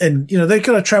of these, and they've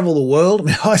got to travel the world. I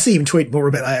mean, I see him tweet more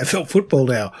about AFL football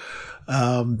now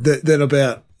than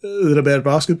about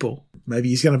basketball. Maybe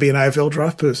he's going to be an AFL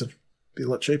draft person. Be a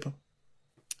lot cheaper.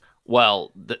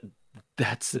 Well,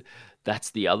 that's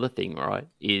the other thing, right?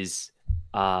 Is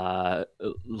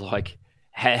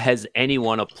has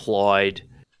anyone applied?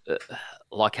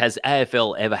 Has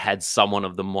AFL ever had someone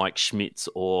of the Mike Schmitz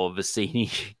or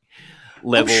Vicini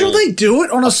level? I'm sure they do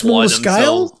it on a smaller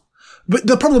scale. But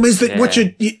the problem is that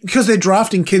because they're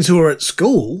drafting kids who are at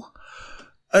school,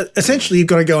 essentially you've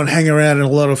got to go and hang around in a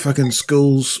lot of fucking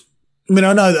schools. I mean,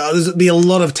 I know there's be a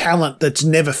lot of talent that's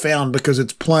never found because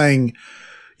it's playing,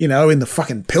 in the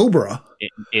fucking Pilbara.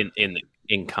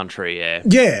 In country, yeah.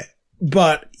 Yeah.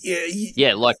 But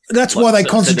that's why they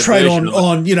concentrate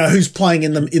on who's playing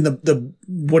in the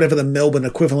whatever the Melbourne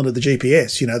equivalent of the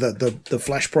GPS, the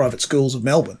flash private schools of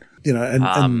Melbourne,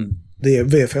 and the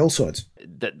VFL sides.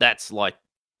 That's like,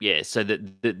 yeah. So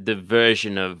the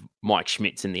version of Mike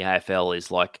Schmitz in the AFL is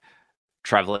like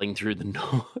traveling through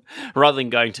the rather than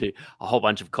going to a whole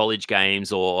bunch of college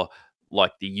games or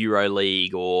like the Euro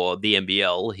League or the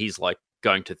NBL. He's like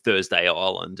going to Thursday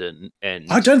Island and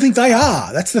I don't think they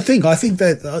are. That's the thing. I think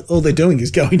that all they're doing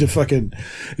is going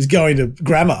to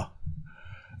grammar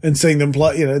and seeing them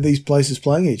play, these places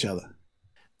playing each other.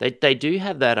 They do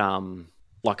have that,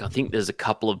 I think there's a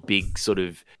couple of big sort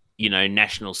of,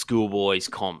 national schoolboys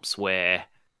comps where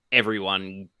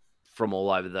everyone from all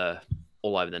over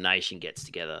the nation gets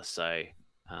together. So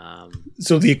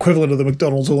the equivalent of the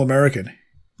McDonald's All-American.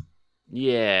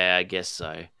 Yeah, I guess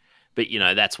so. But,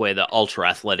 that's where the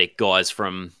ultra-athletic guys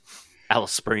from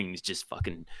Alice Springs just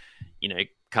fucking,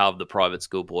 carve the private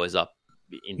school boys up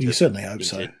into... You certainly hope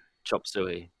so. Chop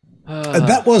suey. And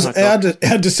that was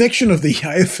our dissection of the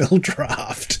AFL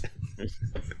draft.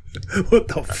 What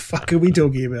the fuck are we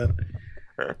talking about?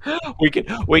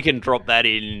 We can drop that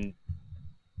in,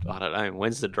 I don't know,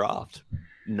 when's the draft?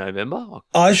 November?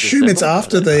 I assume it's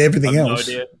after everything else.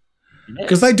 No idea.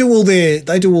 Because they do all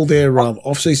their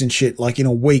off-season shit like in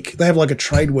a week. They have like a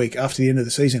trade week after the end of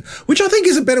the season, which I think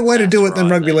is a better way to do it than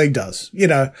rugby league does.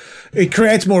 It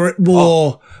creates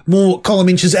more column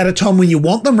inches at a time when you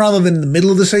want them rather than in the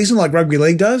middle of the season like rugby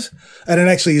league does. And it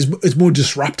actually is more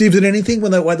disruptive than anything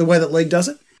the way that league does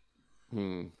it.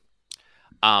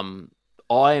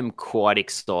 I am quite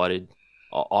excited.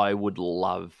 I would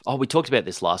love. We talked about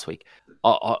this last week.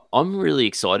 I'm really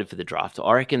excited for the draft.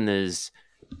 I reckon there's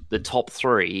the top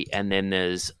 3, and then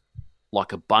there's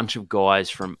like a bunch of guys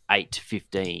from 8 to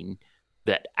 15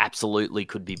 that absolutely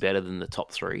could be better than the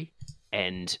top 3.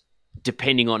 And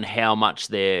depending on how much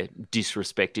they're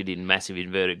disrespected in massive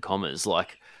inverted commas,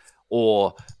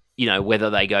 or whether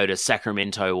they go to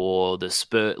Sacramento or the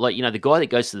Spurs, the guy that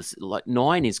goes to this,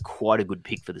 9 is quite a good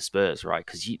pick for the Spurs, right?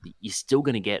 Because you're still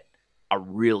going to get a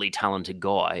really talented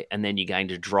guy, and then you're going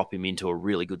to drop him into a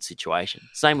really good situation.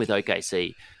 Same with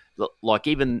OKC.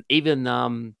 Even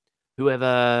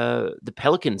whoever the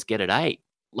Pelicans get at 8,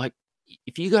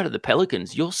 if you go to the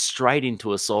Pelicans, you're straight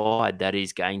into a side that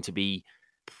is going to be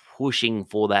pushing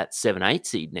for that 7-8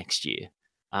 seed next year.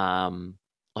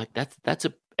 Like that's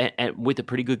a with a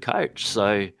pretty good coach.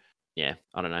 So yeah,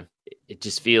 I don't know. It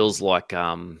just feels like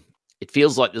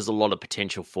there's a lot of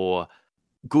potential for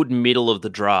good middle of the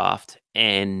draft,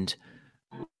 and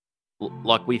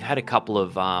like we've had a couple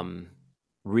of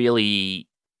really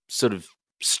sort of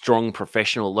strong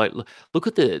professional. Like look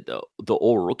at the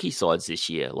all rookie sides this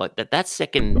year. Like that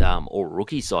second all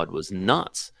rookie side was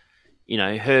nuts. You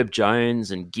know, Herb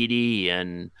Jones and Giddy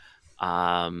and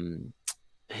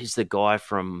who's the guy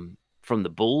from the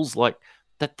Bulls? Like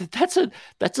that's a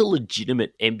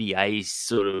legitimate NBA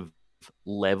sort of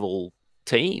level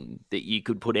team that you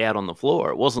could put out on the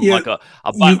floor. It wasn't like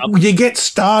you get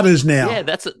starters now. Yeah,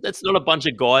 that's not a bunch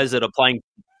of guys that are playing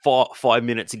 5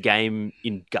 minutes a game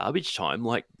in garbage time.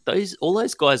 Like all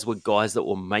those guys were guys that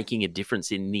were making a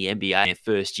difference in the NBA in their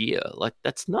first year. Like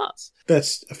that's nuts.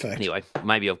 That's a fact. Anyway,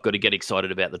 maybe I've got to get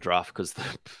excited about the draft because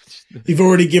you've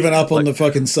already given up on the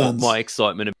fucking Suns. My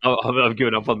excitement, I've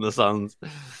given up on the Suns.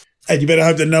 And you better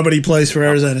hope that nobody plays for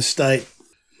Arizona State.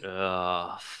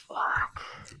 Oh, fuck.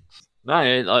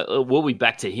 No, we'll be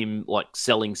back to him like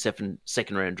selling second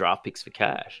round draft picks for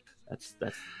cash. That's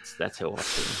how I feel.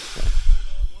 So.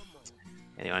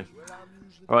 Anyway,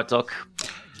 all right, Doc.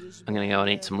 I'm going to go and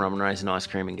eat some rum and raisin ice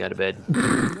cream and go to bed.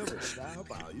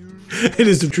 It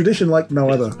is a tradition like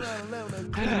no other.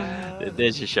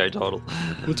 There's your show title.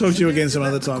 We'll talk to you again some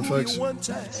other time, folks.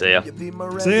 See ya.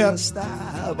 See ya.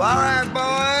 All right,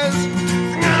 boys.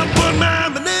 I'm gonna put my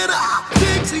banana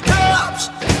Dixie cups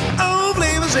on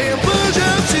flavors and push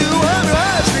up to 100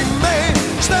 ice cream man.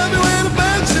 Stop me with a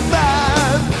box of 5.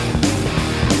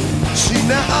 See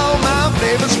now all my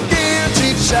flavors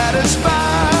guaranteed to satisfy.